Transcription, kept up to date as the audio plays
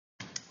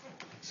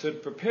So to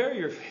prepare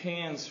your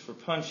hands for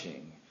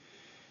punching,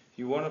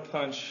 you want to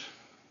punch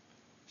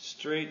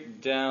straight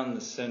down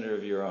the center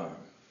of your arm.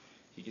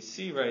 You can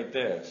see right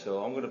there.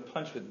 So I'm going to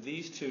punch with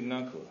these two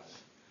knuckles.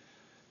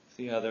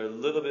 See how they're a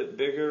little bit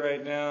bigger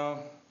right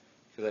now?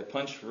 Because I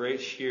punch right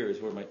here is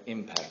where my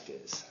impact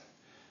is.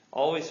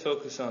 Always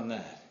focus on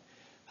that.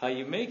 How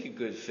you make a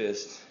good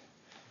fist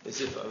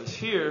is if I was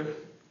here,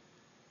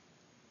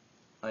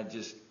 I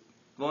just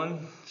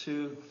 1,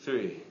 2,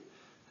 3,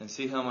 and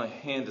see how my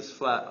hand is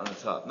flat on the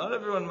top. Not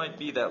everyone might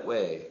be that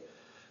way,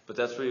 but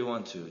that's where you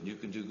want to. And you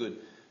can do good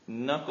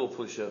knuckle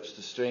push-ups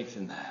to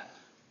strengthen that.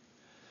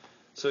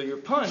 So your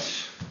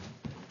punch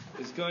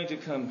is going to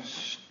come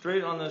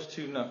straight on those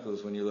two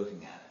knuckles when you're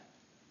looking at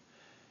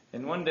it.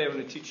 And one day I'm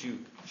going to teach you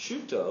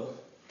Shuto.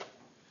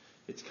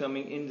 It's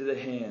coming into the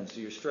hand. So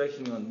you're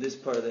striking on this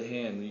part of the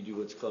hand when you do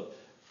what's called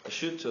a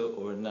Shuto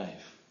or a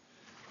knife.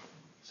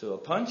 So a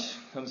punch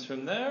comes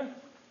from there.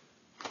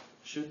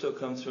 Shuto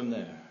comes from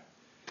there.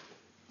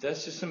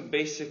 That's just some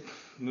basic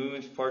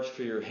movement parts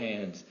for your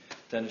hands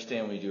to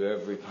understand when you do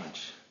every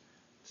punch.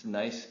 It's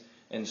nice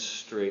and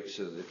straight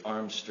so the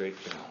arm's straight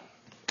down.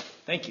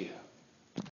 Thank you.